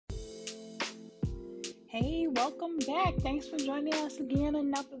Hey, welcome back. Thanks for joining us again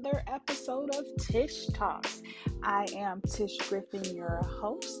in another episode of Tish Talks. I am Tish Griffin, your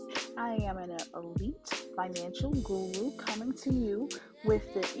host. I am an elite financial guru coming to you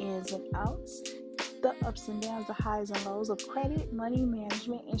with the ins and outs, the ups and downs, the highs and lows of credit, money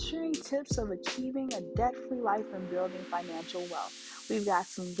management, and sharing tips of achieving a debt-free life and building financial wealth. We've got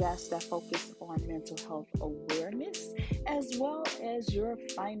some guests that focus on mental health awareness as well as your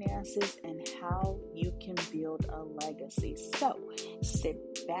finances and how you can build a legacy. So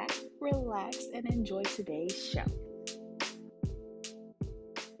sit back, relax, and enjoy today's show.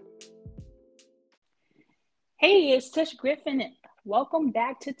 Hey, it's Tish Griffin. Welcome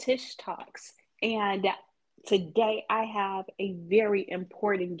back to Tish Talks. And today I have a very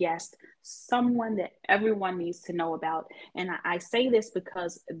important guest, someone that everyone needs to know about. And I say this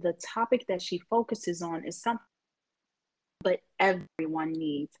because the topic that she focuses on is something but everyone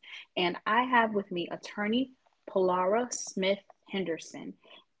needs. And I have with me attorney Polara Smith Henderson,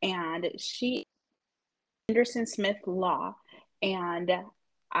 and she Henderson Smith Law. And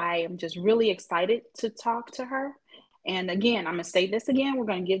I am just really excited to talk to her. And again, I'm going to say this again. We're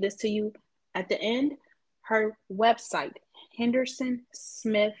going to give this to you at the end. Her website,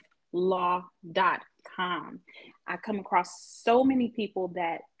 hendersonsmithlaw.com. I come across so many people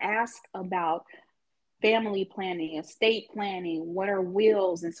that ask about family planning, estate planning, what are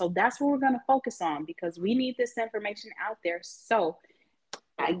wills? And so that's what we're going to focus on because we need this information out there. So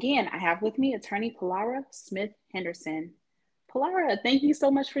again, I have with me attorney Polara Smith Henderson. Polara, thank you so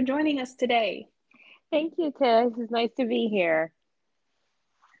much for joining us today. Thank you, Tish. It's nice to be here.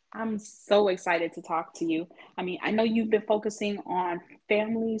 I'm so excited to talk to you. I mean, I know you've been focusing on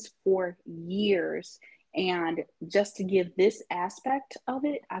families for years, and just to give this aspect of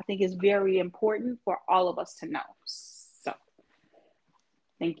it, I think is very important for all of us to know. So,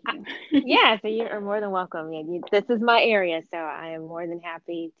 thank Uh, you. Yeah, so you're more than welcome. This is my area, so I am more than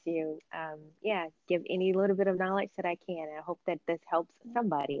happy to, give any little bit of knowledge that I can. I hope that this helps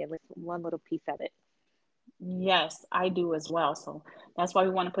somebody, at least one little piece of it. Yes, I do as well. So that's why we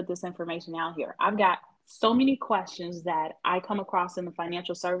want to put this information out here. I've got so many questions that I come across in the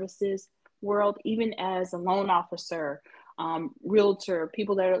financial services world, even as a loan officer, realtor,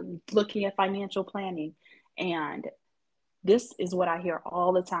 people that are looking at financial planning. And this is what I hear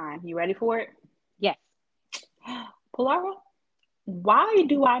all the time. You ready for it? Yes. Polara, why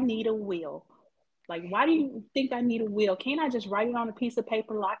do I need a will? Like, why do you think I need a will? Can't I just write it on a piece of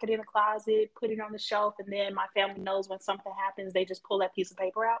paper, lock it in a closet, put it on the shelf, and then my family knows when something happens, they just pull that piece of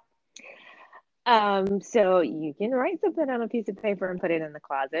paper out? So you can write something on a piece of paper and put it in the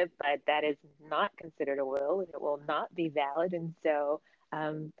closet, but that is not considered a will and it will not be valid. And so,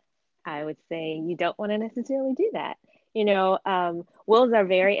 um, I would say you don't want to necessarily do that. Wills are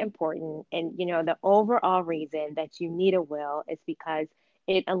very important. And, the overall reason that you need a will is because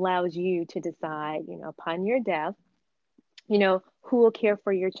it allows you to decide, upon your death, who will care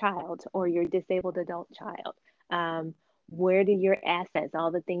for your child or your disabled adult child. Um, where do your assets,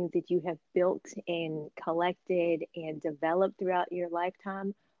 all the things that you have built and collected and developed throughout your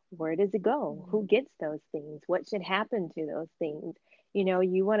lifetime, where does it go? Who gets those things? What should happen to those things?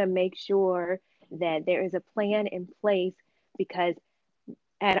 You want to make sure that there is a plan in place because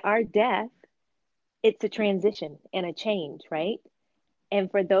at our death, it's a transition and a change, right? And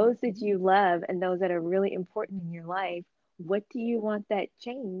for those that you love and those that are really important in your life, what do you want that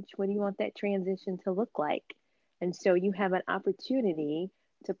change? What do you want that transition to look like? And so you have an opportunity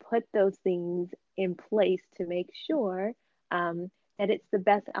to put those things in place to make sure that it's the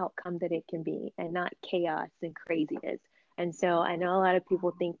best outcome that it can be and not chaos and craziness. And so I know a lot of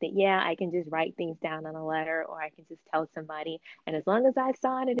people think that, yeah, I can just write things down on a letter or I can just tell somebody. And as long as I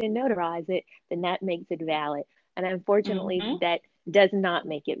sign it and notarize it, then that makes it valid. And unfortunately, Mm-hmm. that does not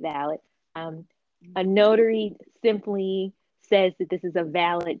make it valid. Um, a notary simply says that this is a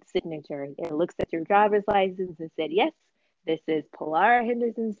valid signature. It looks at your driver's license and said, yes, this is Polara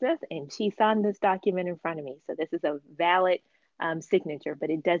Henderson Smith, and she signed this document in front of me. So this is a valid signature, but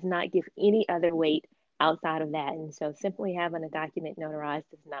it does not give any other weight outside of that. And so simply having a document notarized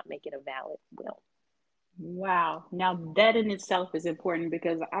does not make it a valid will. Wow. Now, that in itself is important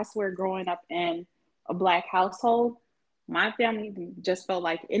because I swear, growing up in a Black household, my family just felt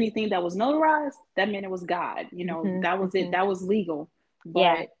like anything that was notarized, that meant it was God. Hmm. That was it, Hmm. that was legal.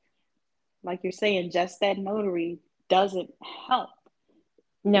 Yeah. But like you're saying, just that notary doesn't help.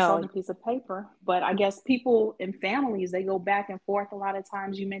 It's on No. a piece of paper. But I guess people in families, they go back and forth a lot of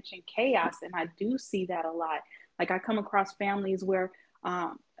times. You mentioned chaos, and I do see that a lot. Like I come across families where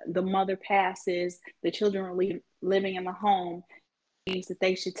the mother passes, the children are living in the home, thinks that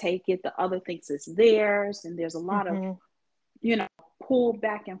they should take it, the other thinks it's theirs, and there's a lot of, Mm-hmm. you know, pull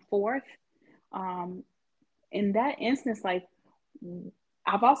back and forth. Um, in that instance, like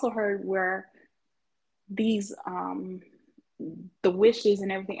I've also heard where these the wishes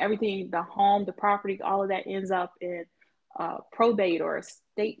and everything, the home, the property, all of that ends up in probate or a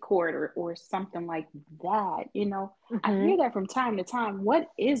state court or something like that. You know, I Mm-hmm. hear that from time to time. What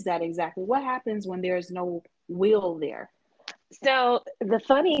is that exactly? What happens when there's no will there? So the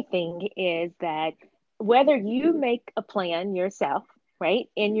funny thing is that whether you make a plan yourself, right,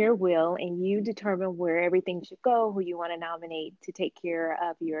 in your will, and you determine where everything should go, who you want to nominate to take care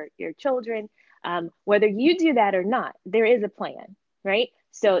of your children, whether you do that or not, there is a plan, right?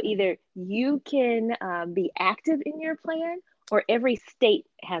 So either you can be active in your plan, or every state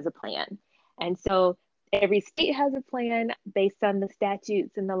has a plan, and so every state has a plan based on the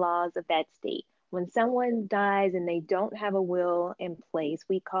statutes and the laws of that state. When someone dies and they don't have a will in place,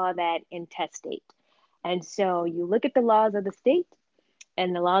 we call that intestate. And so you look at the laws of the state,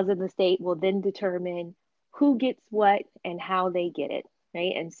 and the laws of the state will then determine who gets what and how they get it,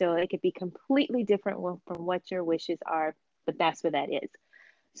 right? And so it could be completely different from what your wishes are, but that's what that is.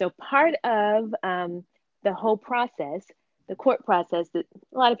 So part of the whole process, the court process that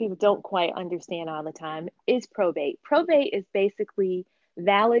a lot of people don't quite understand all the time, is probate. Probate is basically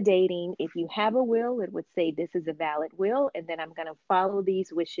validating. If you have a will, it would say this is a valid will, and then I'm going to follow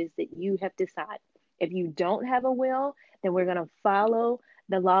these wishes that you have decided. If you don't have a will, then we're going to follow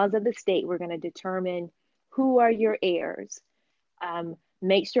the laws of the state. We're going to determine who are your heirs.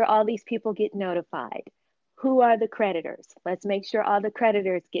 Make sure all these people get notified. Who are the creditors? Let's make sure all the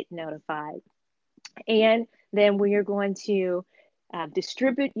creditors get notified. And then we are going to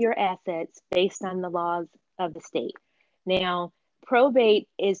distribute your assets based on the laws of the state. Now, probate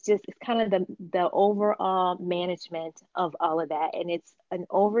is just it's kind of the overall management of all of that, and it's an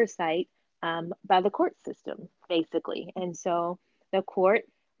oversight by the court system, basically. And so the court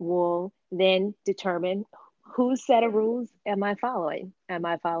will then determine whose set of rules am I following? Am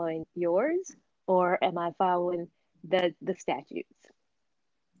I following yours, or am I following the statutes?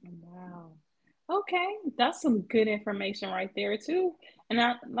 Wow. Okay, that's some good information right there too. And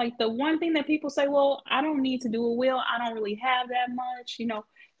I like the one thing that people say, well, I don't need to do a will. I don't really have that much. You know,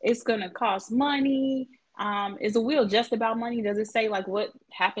 it's gonna cost money. Is a will just about money? Does it say like what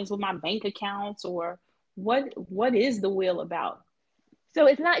happens with my bank accounts or what is the will about? So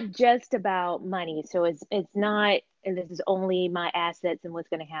it's not just about money. So it's not, and this is only my assets and what's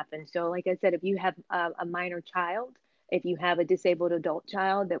going to happen. So like I said, if you have a minor child, if you have a disabled adult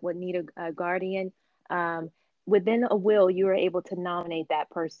child that would need a guardian, um, within a will, you are able to nominate that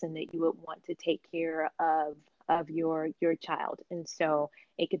person that you would want to take care of your child. And so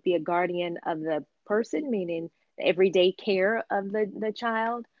it could be a guardian of the person, meaning everyday care of the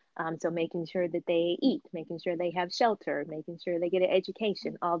child. So making sure that they eat, making sure they have shelter, making sure they get an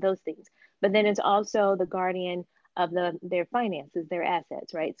education, all those things. But then it's also the guardian of their finances, their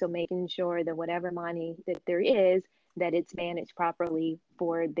assets, right? So making sure that whatever money that there is, that it's managed properly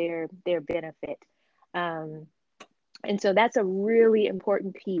for their benefit. Um, and so that's a really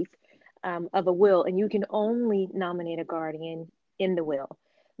important piece of a will. And you can only nominate a guardian in the will.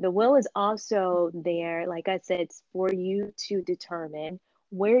 The will is also there, like I said, for you to determine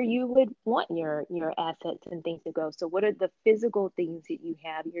where you would want your assets and things to go. So what are the physical things that you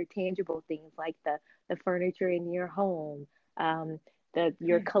have, your tangible things like the furniture in your home, um,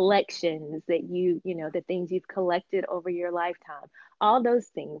 your collections that you know, the things you've collected over your lifetime, all those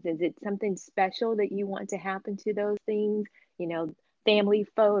things. Is it something special that you want to happen to those things? You know, family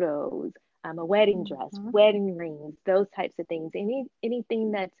photos, a wedding dress, Mhm. wedding rings, those types of things.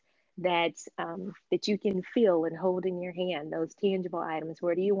 Anything that you can feel and hold in your hand, those tangible items.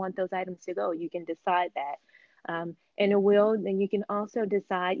 Where do you want those items to go? You can decide that. In a will, then you can also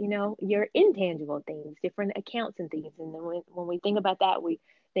decide, you know, your intangible things, different accounts and things. And then when we think about that, we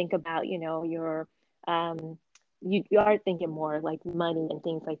think about, you know, um, you are thinking more like money and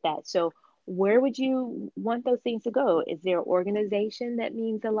things like that. So where would you want those things to go? Is there an organization that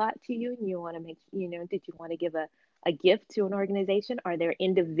means a lot to you and you want to make, you know, did you want to give a gift to an organization? Are there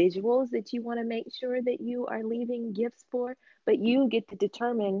individuals that you want to make sure that you are leaving gifts for? But you get to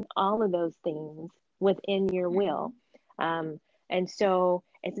determine all of those things within your will. Mhm. Um, and so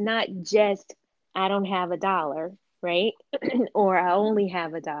it's not just, I don't have a dollar, right? Or I only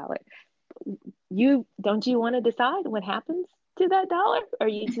have a dollar. You don't you want to decide what happens to that dollar, or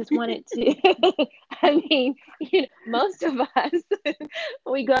you just want it to I mean, you know, most of us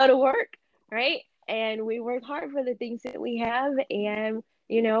we go to work, right, and we work hard for the things that we have, and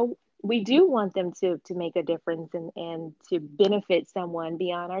you know, we do want them to make a difference and to benefit someone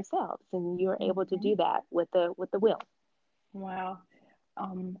beyond ourselves. And you're able to Mhm. do that with the will. Wow.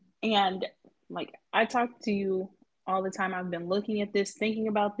 And like I talk to you all the time. I've been looking at this, thinking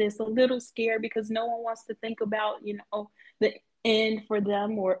about this, a little scared because no one wants to think about, the end for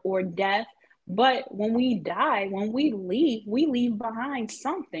them or death. But when we die, when we leave behind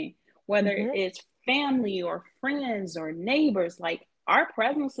something, whether Hmm. it's family or friends or neighbors, like our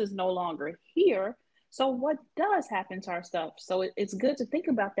presence is no longer here. So what does happen to our stuff? So it's good to think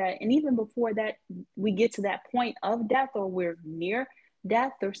about that. And even before that, we get to that point of death or we're near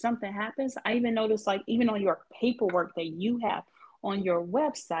death or something happens, I even noticed, like, even on your paperwork that you have on your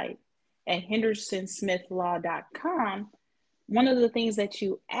website at hendersonsmithlaw.com, one of the things that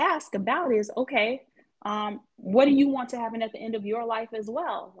you ask about is, okay, what do you want to happen at the end of your life as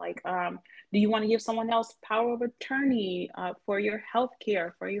well? Like, do you want to give someone else power of attorney for your health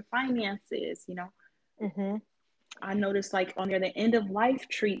care, for your finances? Hmm. I noticed, like, on there, the end of life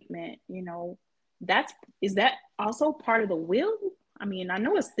treatment, that's is that also part of the will? I mean, I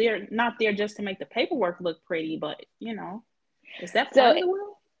know it's there, not there just to make the paperwork look pretty, but is that part So of the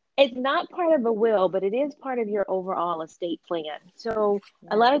will? it's not part of a will, but it is part of your overall estate plan. So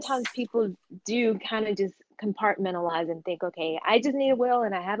a lot of times Yes. people do kind of just compartmentalize and think, okay, I just need a will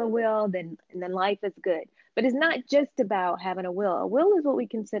and I have a will, then and then life is good. But it's not just about having a will. A will is what we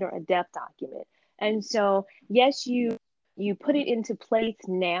consider a death document. And so, yes, you put it into place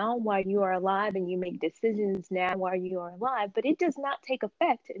now while you are alive and you make decisions now while you are alive, but it does not take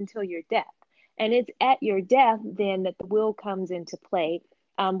effect until your death. And it's at your death then that the will comes into play.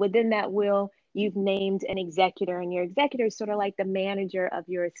 Within that will, you've named an executor, and your executor is sort of like the manager of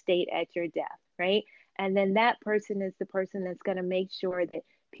your estate at your death, right? And then that person is the person that's going to make sure that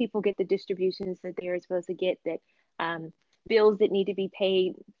people get the distributions that they're supposed to get, that um, bills that need to be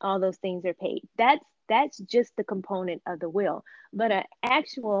paid, all those things are paid. That's just the component of the will. But an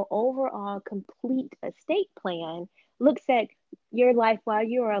actual overall complete estate plan looks at your life while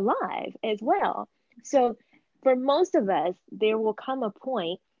you're alive as well. So for most of us, there will come a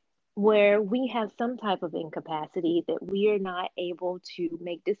point where we have some type of incapacity that we are not able to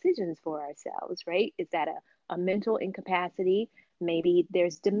make decisions for ourselves, right? Is that a mental incapacity? Maybe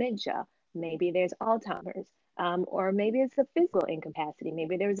there's dementia, maybe there's Alzheimer's, or maybe it's a physical incapacity,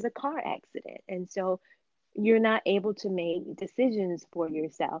 maybe there's a car accident. And so you're not able to make decisions for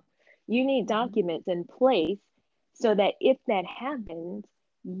yourself. You need Mm-hmm. documents in place so that if that happens,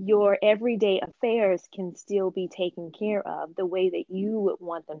 your everyday affairs can still be taken care of the way that you would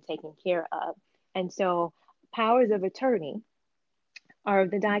want them taken care of. And so, powers of attorney are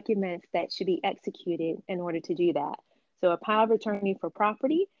the documents that should be executed in order to do that. So, a power of attorney for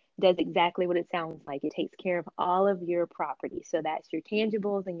property does exactly what it sounds like. It takes care of all of your property. So, that's your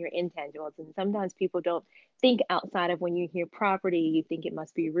tangibles and your intangibles. And sometimes people don't think outside of when you hear property, you think it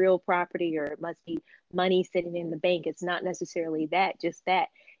must be real property or it must be money sitting in the bank. It's not necessarily that, just that.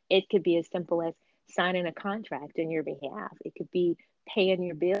 It could be as simple as signing a contract on your behalf, it could be paying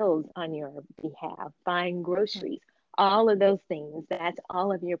your bills on your behalf, buying groceries, all of those things. That's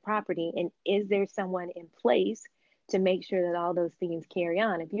all of your property. And is there someone in place to make sure that all those things carry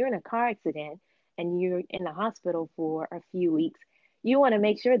on? If you're in a car accident and you're in the hospital for a few weeks, you want to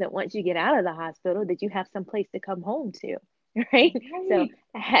make sure that once you get out of the hospital that you have some place to come home to, right? So Right.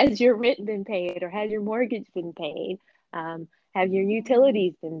 has your rent been paid or has your mortgage been paid? Have your Mm-hmm.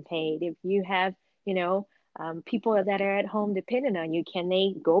 utilities been paid? If you have, you know, people that are at home dependent on you, can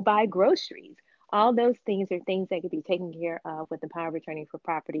they go buy groceries? All those things are things that could be taken care of with the power of attorney for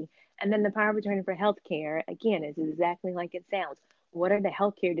property. And then the power of attorney for healthcare, again, is exactly like it sounds. What are the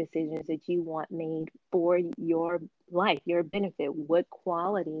healthcare decisions that you want made for your life, your benefit? What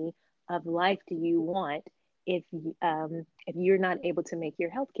quality of life do you want if you're not able to make your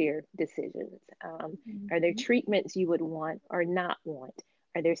healthcare decisions? Are there Mm-hmm. treatments you would want or not want?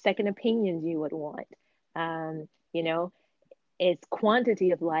 Are there second opinions you would want? You know, is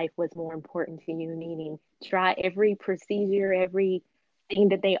quantity of life was more important to you, meaning try every procedure, every thing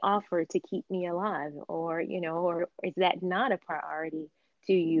that they offer to keep me alive, or or is that not a priority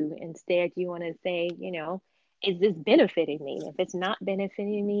to you? Instead, you want to say, is this benefiting me? If it's not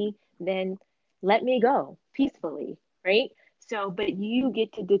benefiting me, then let me go peacefully, right? So, but you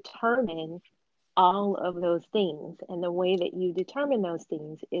get to determine all of those things. And the way that you determine those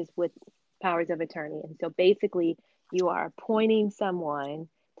things is with powers of attorney. And so basically, you are appointing someone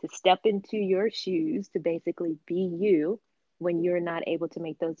to step into your shoes to basically be you when you're not able to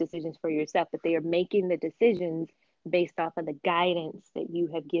make those decisions for yourself, but they are making the decisions based off of the guidance that you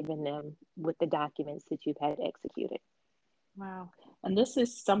have given them with the documents that you've had executed. Wow. And this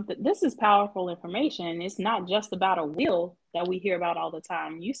is powerful information. It's not just about a will that we hear about all the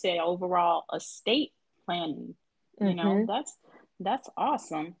time. You say overall estate planning. You know, Mm-hmm. that's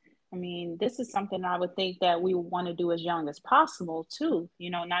awesome. I mean, this is something I would think that we want to do as young as possible too. You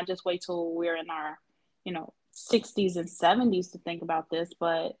know, not just wait till we're in our, 60s and 70s to think about this,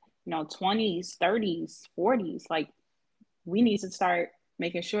 but 20s, 30s, 40s, like we need to start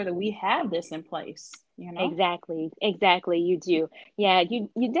making sure that we have this in place, you know? Exactly, you do. Yeah, you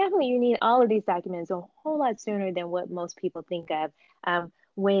definitely you need all of these documents a whole lot sooner than what most people think of.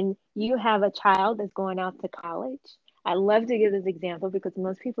 When you have a child that's going off to college, I love to give this example because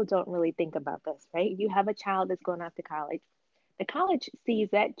most people don't really think about this, right? You have a child that's going off to college. The college sees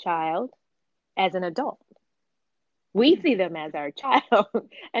that child as an adult. We see them as our child.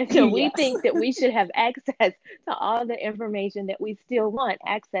 And so we Yes. think that we should have access to all the information that we still want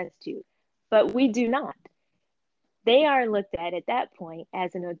access to, but we do not. They are looked at that point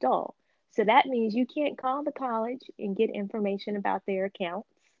as an adult. So that means you can't call the college and get information about their accounts.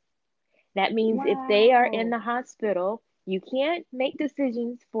 That means if they are in Wow. the hospital, you can't make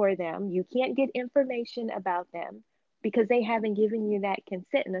decisions for them. You can't get information about them because they haven't given you that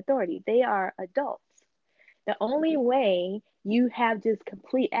consent and authority. They are adults. The only way you have just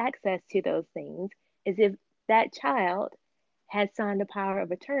complete access to those things is if that child has signed a power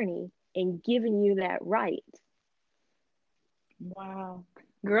of attorney and given you that right. Wow.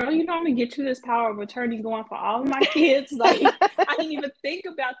 Girl, you know I'm gonna get you this power of attorney going for all of my kids. Like I didn't even think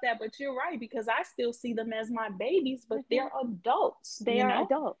about that, but you're right, because I still see them as my babies, but they're adults, They are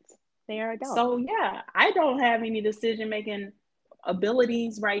adults. They are adults. So yeah, I don't have any decision making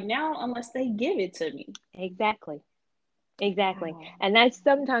abilities right now unless they give it to me. Exactly. Exactly. Wow. And that's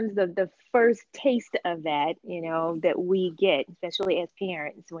sometimes the first taste of that, that we get, especially as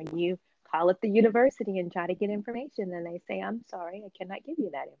parents, when you call up the university and try to get information and they say, I'm sorry, I cannot give you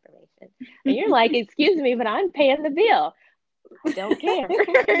that information. And you're like, excuse me, but I'm paying the bill. I don't care.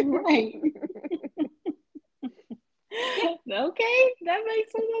 Right. Okay, that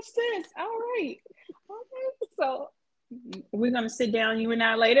makes so much sense. All right. All right. So we're gonna sit down, you and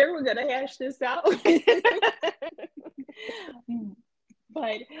I later. We're gonna hash this out.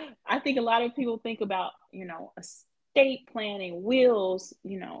 But I think a lot of people think about, estate planning, wills,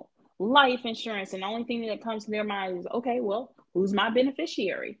 life insurance, and the only thing that comes to their mind is, okay, well, who's my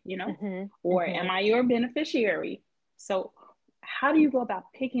beneficiary, Hmm. or am Hmm. I your beneficiary? So, how do you go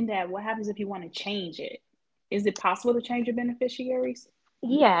about picking that? What happens if you want to change it? Is it possible to change your beneficiaries?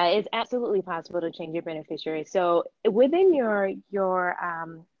 Yeah, it's absolutely possible to change your beneficiary. So within your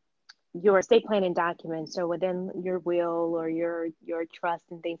estate planning documents, so within your will or your trust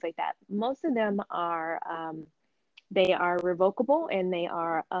and things like that, most of them are they are revocable and they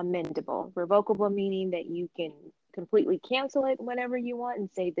are amendable. Revocable meaning that you can completely cancel it whenever you want and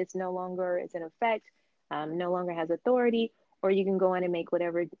say this no longer is in effect, no longer has authority, or you can go in and make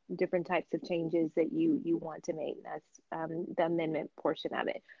whatever different types of changes that you want to make. That's the amendment portion of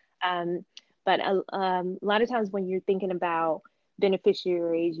it. Um, but a lot of times when you're thinking about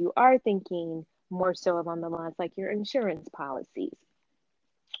beneficiaries, you are thinking more so along the lines like your insurance policies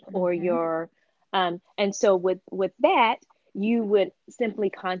or Mm-hmm. your and so with that you would simply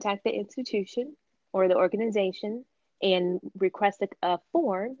contact the institution or the organization and request a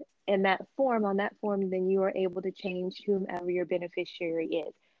form, and that form on that form then you are able to change whomever your beneficiary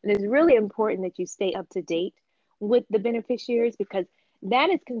is. And it's really important that you stay up to date with the beneficiaries because that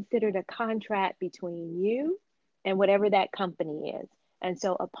is considered a contract between you and whatever that company is. And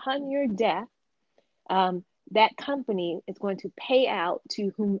so upon your death, um, that company is going to pay out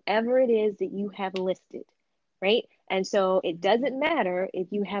to whomever it is that you have listed, right? And so it doesn't matter if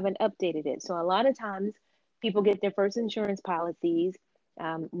you haven't updated it. So a lot of times people get their first insurance policies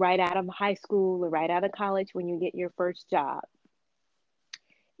right out of high school or right out of college when you get your first job.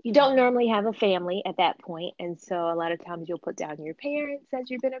 You don't normally have a family at that point, and so a lot of times you'll put down your parents as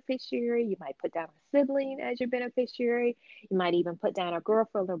your beneficiary. You might put down a sibling as your beneficiary. You might even put down a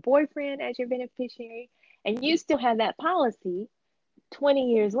girlfriend or boyfriend as your beneficiary, and you still have that policy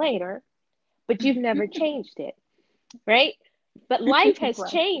 20 years later, but you've never changed it, right? But life has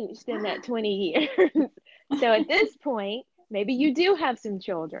Right. changed in that 20 years. So at this point, maybe you do have some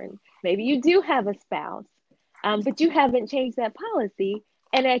children, maybe you do have a spouse, but you haven't changed that policy.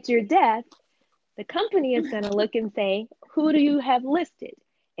 And at your death, the company is going to look and say, who do you have listed?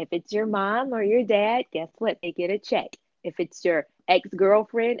 If it's your mom or your dad, guess what? They get a check. If it's your ex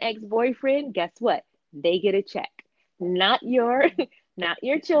girlfriend, ex boyfriend, guess what? They get a check. Not your, not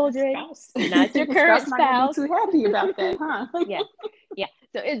your children, Spouse. not your current Spouse not gonna be spouse. too happy about that, huh? Yeah, yeah.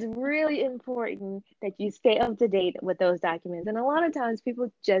 So it's really important that you stay up to date with those documents. And a lot of times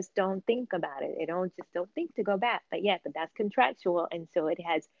people just don't think about it. They don't think to go back. But that's contractual. And so it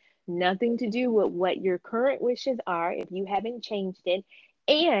has nothing to do with what your current wishes are if you haven't changed it.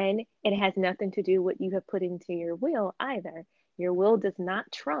 And it has nothing to do with what you have put into your will either. Your will does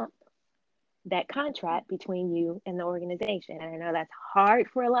not trump that contract between you and the organization. And I know that's hard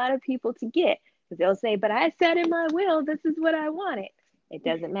for a lot of people to get because they'll say, but I said in my will, this is what I wanted. It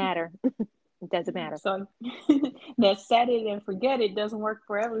doesn't matter. It doesn't matter. So that set it and forget it doesn't work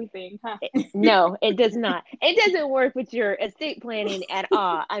for everything, huh? No, it does not. It doesn't work with your estate planning at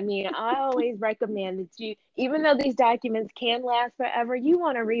all. I mean, I always recommend that you, even though these documents can last forever, you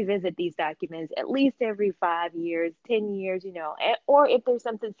want to revisit these documents at least every 5 years, 10 years, or if there's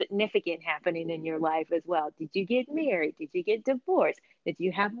something significant happening in your life as well. Did you get married? Did you get divorced? Did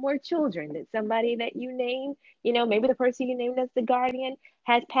you have more children? Did somebody that you named, maybe the person you named as the guardian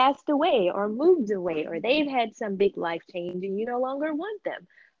has passed away or moved away, or they've had some big life change and you no longer want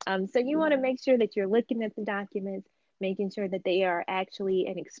them. So you want to make sure that you're looking at the documents, making sure that they are actually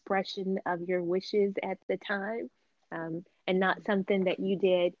an expression of your wishes at the time, and not something that you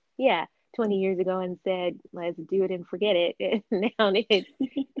did, 20 years ago and said, let's do it and forget it. Now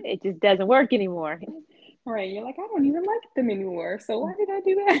it just doesn't work anymore. Right. You're like, I don't even like them anymore. So why did I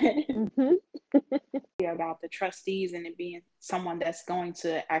do that? Mm-hmm. About the trustees and it being someone that's going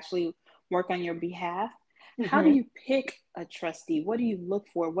to actually work on your behalf. How do Mm-hmm. you pick a trustee? What do you look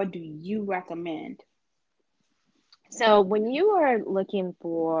for? What do you recommend? So when you are looking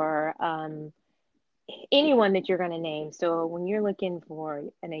for anyone that you're going to name. So when you're looking for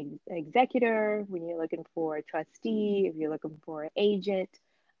an executor, when you're looking for a trustee, if you're looking for an agent,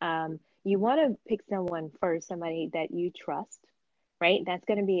 you want to pick someone first, somebody that you trust, right? That's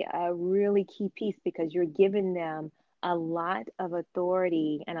going to be a really key piece because you're giving them a lot of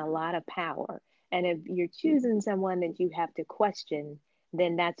authority and a lot of power. And if you're choosing someone that you have to question,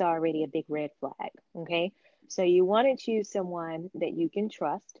 then that's already a big red flag. Okay. So you want to choose someone that you can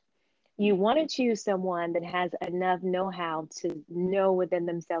trust. You want to choose someone that has enough know-how to know within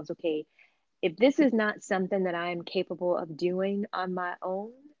themselves, okay, if this is not something that I am capable of doing on my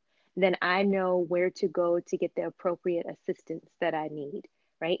own, then I know where to go to get the appropriate assistance that I need,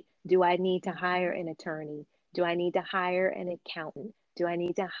 right? Do I need to hire an attorney? Do I need to hire an accountant? Do I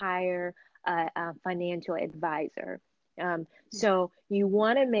need to hire a financial advisor? So you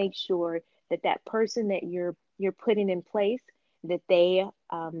want to make sure that that person that you're putting in place, that they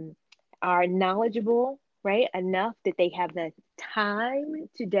are knowledgeable, right? Enough that they have the time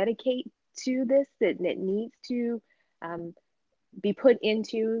to dedicate to this, that needs to um, be put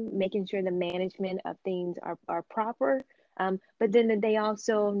into making sure the management of things are proper. But then that they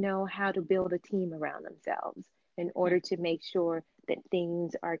also know how to build a team around themselves in order to make sure that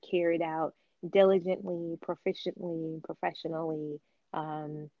things are carried out diligently, proficiently, professionally,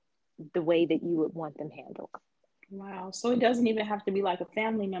 um, the way that you would want them handled. Wow. So it doesn't even have to be like a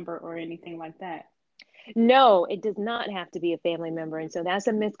family member or anything like that. No, it does not have to be a family member, and so that's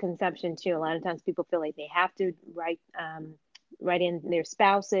a misconception too. A lot of times people feel like they have to write in their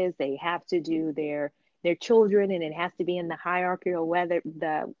spouses, they have to do their children, and it has to be in the hierarchy or whether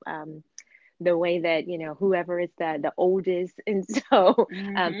the way that whoever is the oldest, and so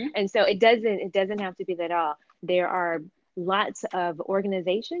Mm-hmm. it doesn't have to be that at all. There are lots of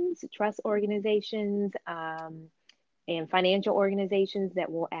organizations, trust organizations. And financial organizations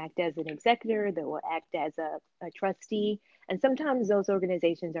that will act as an executor, that will act as a trustee. And sometimes those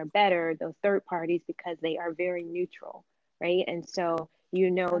organizations are better, those third parties, because they are very neutral, right? And so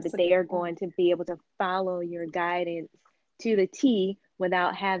you know That's that a they good are point. going to be able to follow your guidance to the T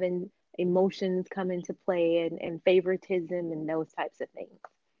without having emotions come into play and favoritism and those types of things.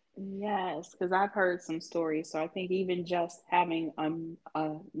 Yes, because I've heard some stories. So I think even just having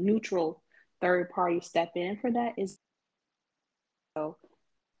a neutral third party step in for that is so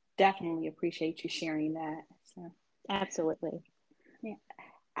definitely appreciate you sharing that. So Absolutely. yeah.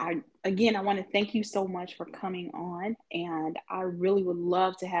 I want to thank you so much for coming on, and I really would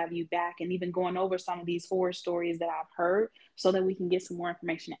love to have you back and even going over some of these horror stories that I've heard, so that we can get some more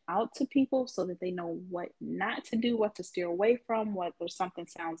information out to people, so that they know what not to do, what to steer away from, what if something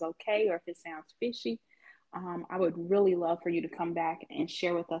sounds okay or if it sounds fishy. I would really love for you to come back and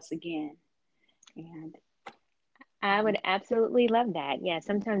share with us again. And I would absolutely love that. Yeah,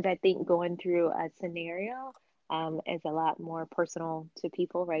 sometimes I think going through a scenario is a lot more personal to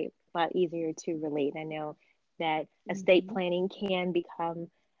people, right? A lot easier to relate. I know that estate mhm. planning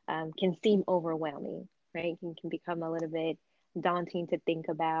can seem overwhelming, right? Can become a little bit daunting to think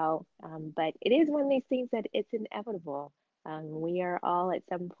about, but it is one of these things that it's inevitable. We are all at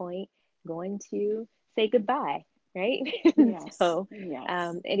some point going to say goodbye, right? Yes, So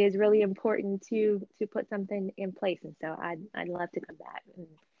yes. it is really important to put something in place. And so I'd love to come back and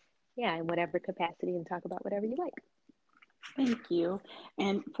yeah, in whatever capacity and talk about whatever you like. Thank you.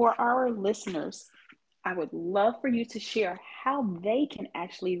 And for our listeners, I would love for you to share how they can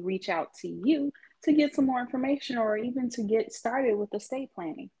actually reach out to you to get some more information or even to get started with estate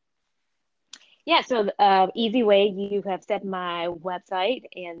planning. Yeah, so easy way, you have set my website,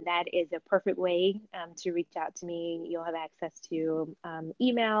 and that is a perfect way to reach out to me. You'll have access to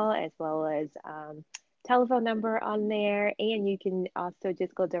email as well as telephone number on there, and you can also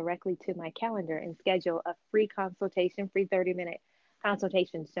just go directly to my calendar and schedule a free consultation, free 30-minute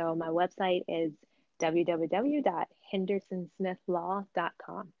consultation. So my website is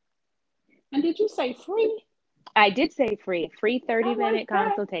www.hendersonsmithlaw.com. And did you say free? I did say free I 30-minute like that.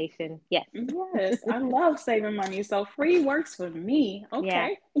 consultation. Yes. Yes, I love saving money. So free works for me. Yeah.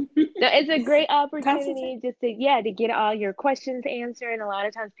 Okay. So it's a great Consultation. opportunity just to, yeah, to get all your questions answered. And a lot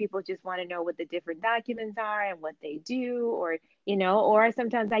of times people just want to know what the different documents are and what they do, or, or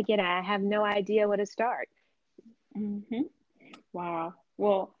sometimes I have no idea where to start. Hmm. Wow.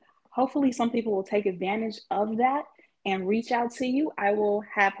 Well, hopefully some people will take advantage of that and reach out to you. I will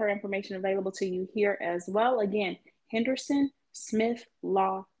have her information available to you here as well. Again,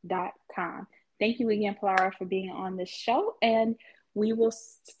 hendersonsmithlaw.com. Thank you again, Clara, for being on the show, and we will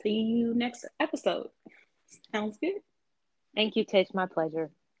see you next episode. Sounds good? Thank you, Tish. My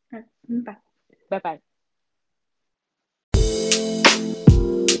pleasure. All right. Bye. Bye bye.